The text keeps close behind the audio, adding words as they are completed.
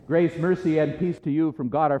Grace, mercy, and peace to you from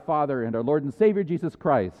God our Father and our Lord and Savior Jesus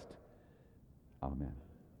Christ. Amen.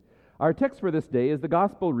 Our text for this day is the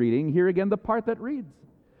gospel reading. Here again the part that reads,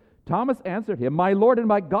 Thomas answered him, "My Lord and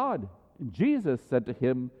my God." And Jesus said to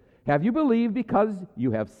him, "Have you believed because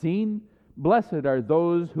you have seen? Blessed are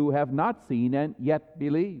those who have not seen and yet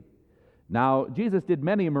believe." Now Jesus did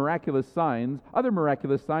many miraculous signs, other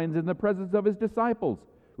miraculous signs in the presence of his disciples,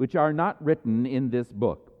 which are not written in this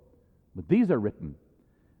book. But these are written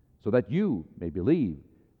so that you may believe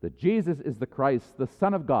that Jesus is the Christ, the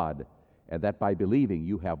Son of God, and that by believing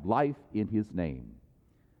you have life in his name.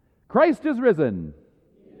 Christ is risen.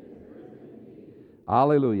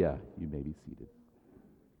 Hallelujah. You may be seated.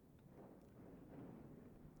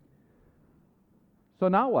 So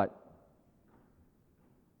now what?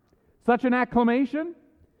 Such an acclamation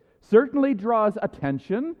certainly draws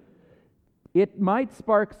attention. It might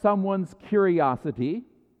spark someone's curiosity.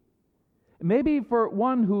 Maybe for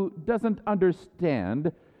one who doesn't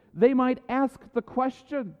understand, they might ask the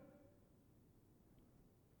question,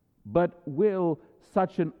 but will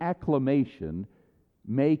such an acclamation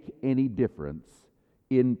make any difference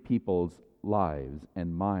in people's lives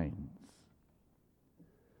and minds?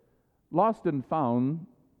 Lost and Found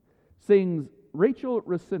sings Rachel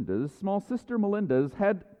Resendez, small sister Melinda's,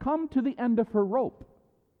 had come to the end of her rope,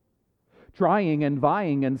 trying and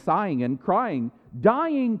vying and sighing and crying,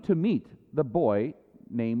 dying to meet the boy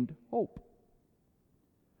named Hope.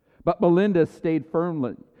 But Melinda stayed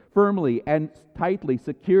firmly and tightly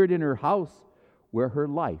secured in her house where her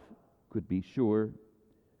life could be sure.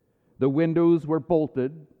 The windows were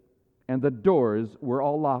bolted and the doors were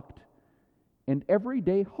all locked, and every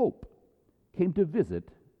day Hope came to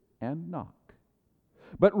visit and knock.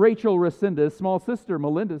 But Rachel Resendez, small sister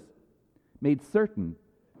Melinda's, made certain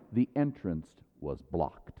the entrance was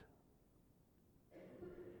blocked.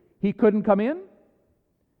 He couldn't come in,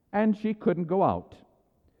 and she couldn't go out.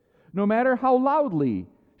 No matter how loudly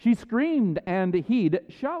she screamed and he'd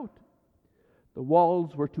shout. The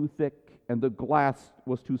walls were too thick, and the glass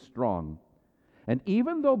was too strong. And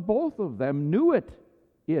even though both of them knew it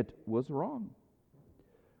was wrong.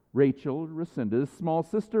 Rachel Resendez, small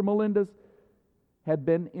sister Melinda's, had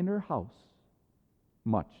been in her house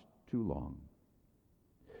much too long.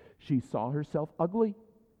 She saw herself ugly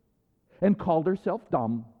and called herself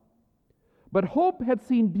dumb. But Hope had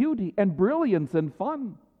seen beauty and brilliance and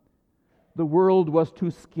fun. The world was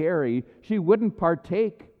too scary. She wouldn't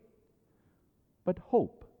partake. But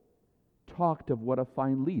Hope talked of what a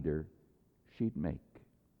fine leader she'd make.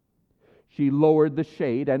 She lowered the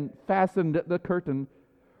shade and fastened the curtain.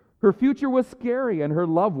 Her future was scary and her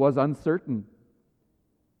love was uncertain.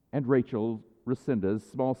 And Rachel Resendez,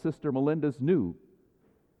 small sister Melinda's, knew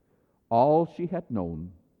all she had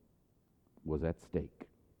known was at stake.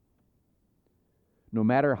 No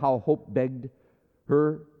matter how Hope begged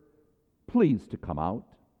her pleas to come out,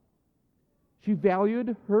 she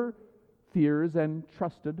valued her fears and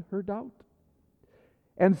trusted her doubt.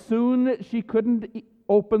 And soon she couldn't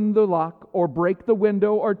open the lock or break the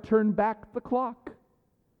window or turn back the clock.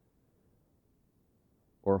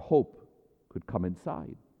 Or Hope could come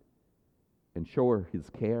inside and show her his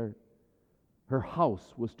care. Her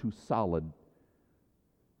house was too solid.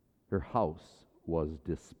 Her house was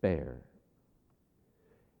despair.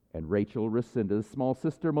 And Rachel Resendez, small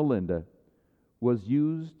sister Melinda, was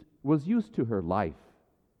used to her life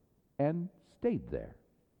and stayed there.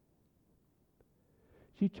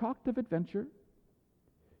 She talked of adventure.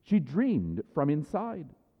 She dreamed from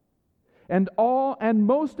inside. And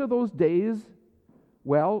most of those days,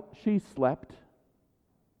 well, she slept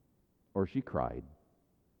or she cried.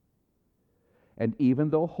 And even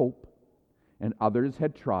though Hope and others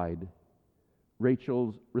had tried,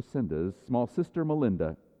 Rachel Resendez, small sister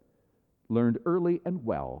Melinda, learned early and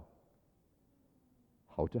well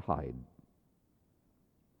how to hide.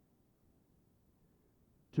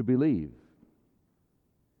 To believe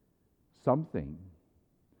something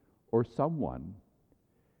or someone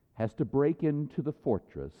has to break into the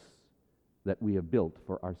fortress that we have built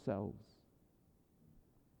for ourselves.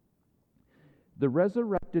 The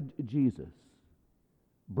resurrected Jesus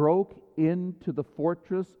broke into the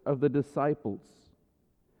fortress of the disciples.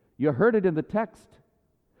 You heard it in the text.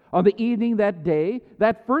 On the evening that day,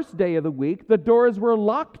 that first day of the week, the doors were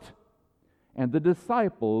locked, and the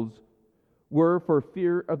disciples were for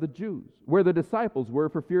fear of the Jews. Where the disciples were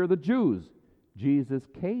for fear of the Jews, Jesus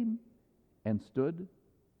came and stood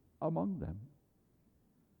among them.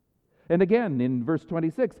 And again, in verse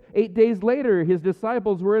 26, 8 days later, his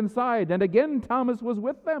disciples were inside, and again Thomas was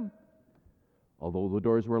with them. Although the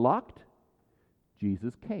doors were locked,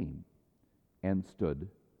 Jesus came and stood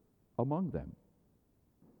among them.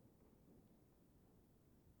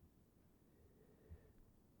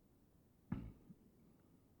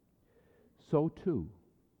 so too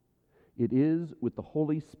it is with the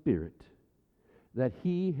Holy Spirit, that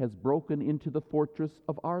He has broken into the fortress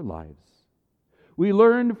of our lives. We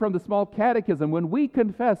learned from the small catechism, when we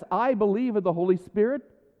confess, I believe in the Holy Spirit,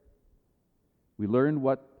 we learn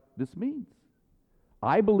what this means.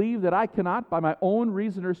 I believe that I cannot, by my own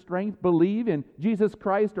reason or strength, believe in Jesus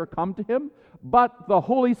Christ or come to Him, but the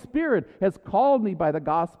Holy Spirit has called me by the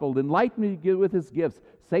gospel, enlightened me with His gifts,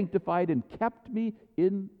 sanctified and kept me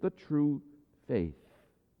in the true faith.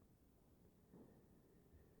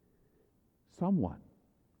 Someone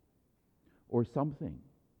or something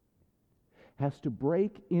has to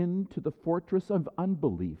break into the fortress of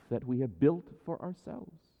unbelief that we have built for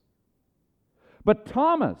ourselves. But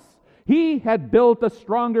Thomas, he had built a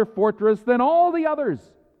stronger fortress than all the others.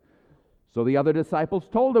 So the other disciples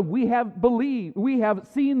told him, we have believed, we have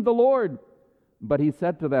seen the Lord. But he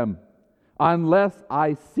said to them, unless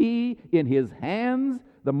I see in His hands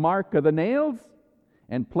the mark of the nails,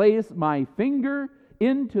 and place my finger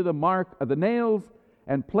into the mark of the nails,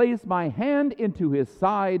 and place my hand into His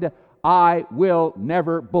side, I will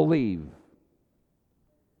never believe.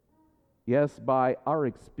 Yes, by our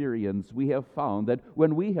experience, we have found that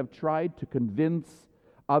when we have tried to convince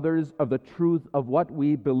others of the truth of what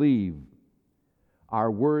we believe, our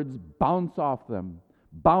words bounce off them,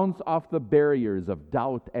 bounce off the barriers of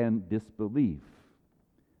doubt and disbelief.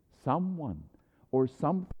 Someone or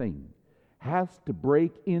something has to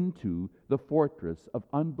break into the fortress of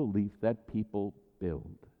unbelief that people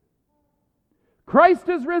build. Christ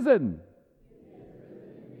is risen.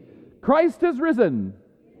 Christ is risen.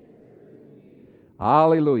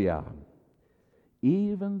 Hallelujah.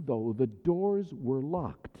 Even though the doors were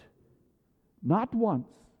locked, not once,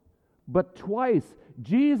 but twice,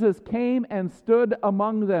 Jesus came and stood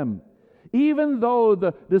among them. Even though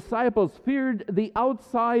the disciples feared the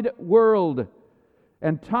outside world,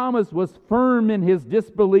 and Thomas was firm in his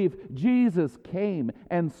disbelief, Jesus came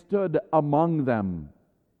and stood among them.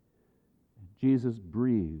 Jesus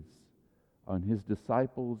breathes on His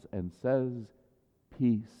disciples and says,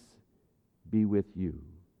 peace be with you.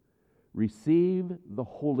 Receive the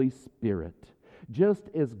Holy Spirit. Just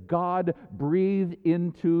as God breathed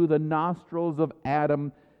into the nostrils of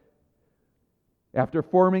Adam after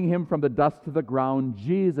forming him from the dust of the ground,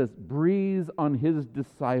 Jesus breathes on His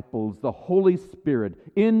disciples the Holy Spirit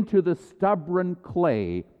into the stubborn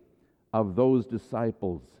clay of those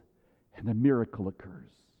disciples, and a miracle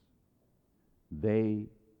occurs. They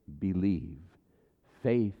believe.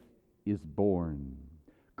 Faith is born.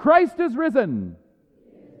 Christ is risen.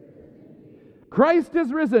 Christ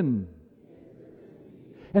is risen.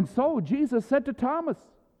 And so Jesus said to Thomas,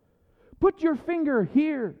 put your finger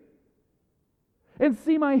here and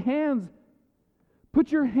see my hands. Put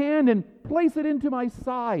your hand and place it into my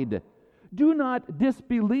side. Do not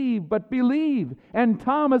disbelieve, but believe. And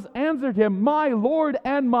Thomas answered him, my Lord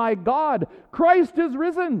and my God, Christ is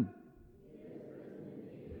risen.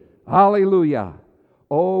 Hallelujah.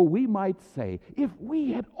 Oh, we might say, if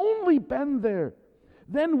we had only been there,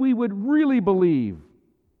 then we would really believe.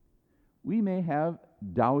 We may have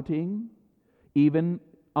doubting, even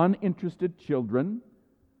uninterested children,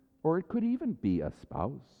 or it could even be a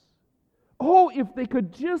spouse. Oh, if they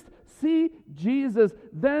could just see Jesus,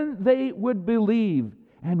 then they would believe,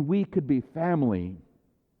 and we could be family.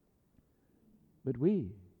 But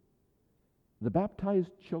we, the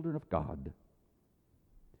baptized children of God,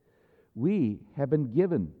 we have been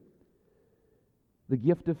given the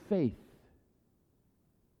gift of faith,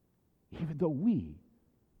 even though we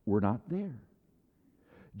were not there.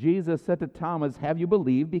 Jesus said to Thomas, have you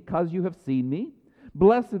believed because you have seen me?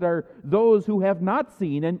 Blessed are those who have not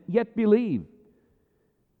seen and yet believe.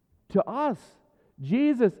 To us,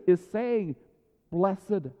 Jesus is saying,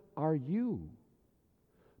 blessed are you.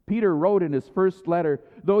 Peter wrote in his first letter,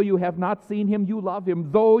 though you have not seen Him, you love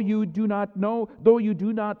Him. Though you do not know, though you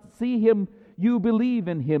do not see Him, you believe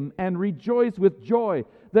in Him and rejoice with joy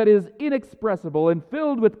that is inexpressible and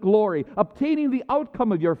filled with glory, obtaining the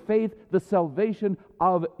outcome of your faith, the salvation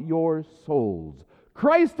of your souls.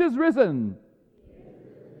 Christ is risen.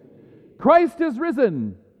 Christ is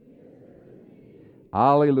risen.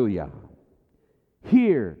 Hallelujah.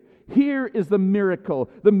 Here is the miracle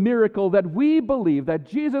that we believe that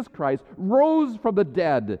Jesus Christ rose from the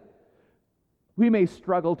dead. We may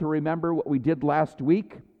struggle to remember what we did last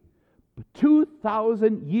week, but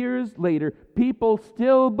 2,000 years later, people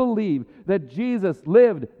still believe that Jesus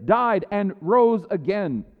lived, died, and rose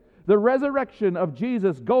again. The resurrection of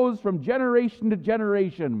Jesus goes from generation to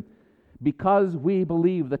generation Because we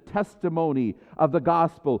believe the testimony of the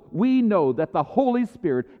gospel, we know that the Holy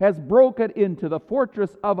Spirit has broken into the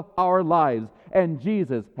fortress of our lives, and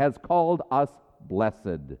Jesus has called us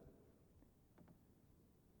blessed.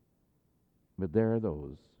 But there are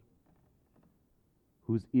those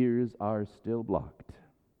whose ears are still blocked,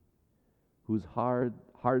 whose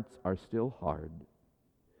hearts are still hard.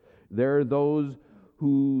 There are those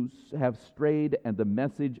who have strayed, and the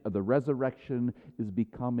message of the resurrection is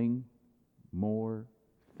becoming more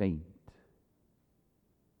faint.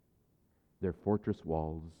 Their fortress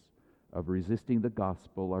walls of resisting the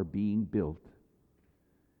gospel are being built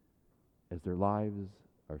as their lives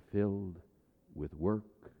are filled with work,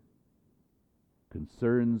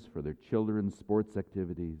 concerns for their children's sports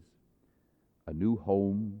activities, a new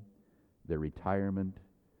home, their retirement,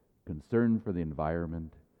 concern for the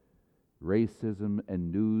environment, racism,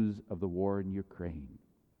 and news of the war in Ukraine.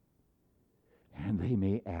 And they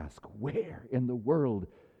may ask, where in the world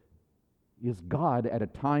is God at a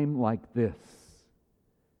time like this?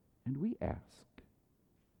 And we ask,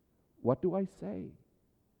 what do I say?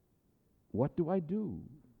 What do I do?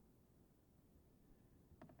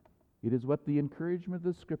 It is what the encouragement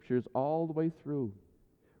of the Scriptures all the way through.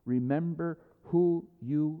 Remember who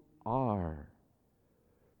you are.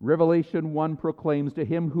 Revelation 1 proclaims, to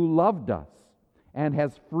him who loved us and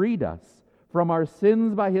has freed us from our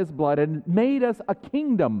sins by his blood and made us a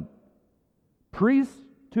kingdom, priests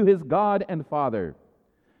to his God and Father.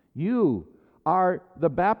 You are the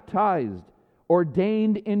baptized,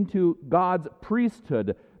 ordained into God's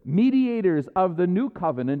priesthood, mediators of the new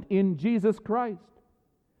covenant in Jesus Christ.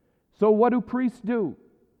 So what do priests do?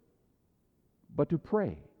 But to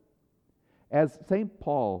pray. As St.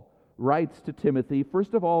 Paul writes to Timothy,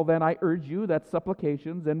 first of all, then I urge you that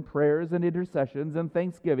supplications and prayers and intercessions and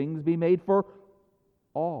thanksgivings be made for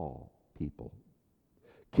all people,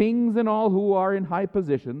 kings and all who are in high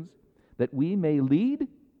positions, that we may lead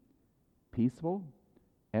peaceful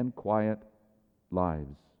and quiet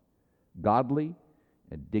lives, godly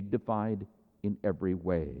and dignified in every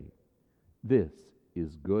way. This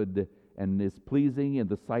is good and is pleasing in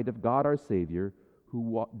the sight of God our Savior,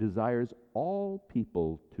 who desires all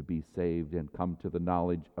people to be saved and come to the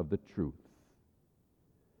knowledge of the truth.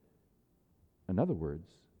 In other words,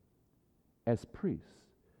 as priests,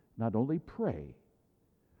 not only pray,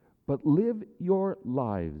 but live your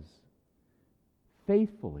lives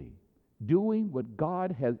faithfully, doing what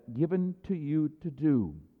God has given to you to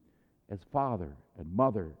do as father and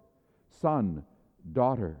mother, son,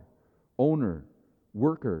 daughter, owner,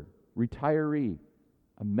 worker, retiree,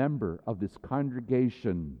 a member of this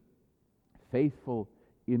congregation, faithful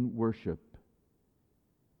in worship.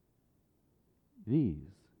 These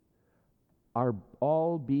are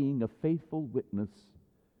all being a faithful witness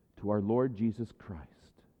to our Lord Jesus Christ.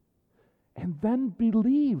 And then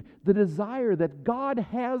believe the desire that God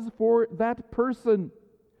has for that person.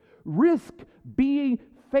 Risk being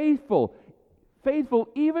faithful, faithful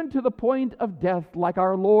even to the point of death, like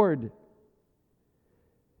our Lord.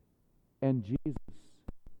 And Jesus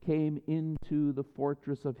came into the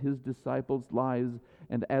fortress of his disciples' lives,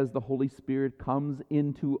 and as the Holy Spirit comes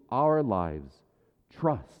into our lives,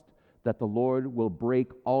 trust that the Lord will break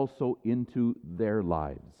also into their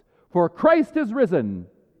lives. For Christ is risen.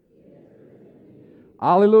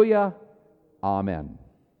 Alleluia. Amen.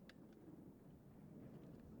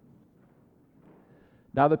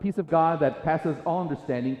 Now the peace of God that passes all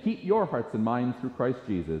understanding, keep your hearts and minds through Christ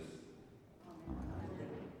Jesus.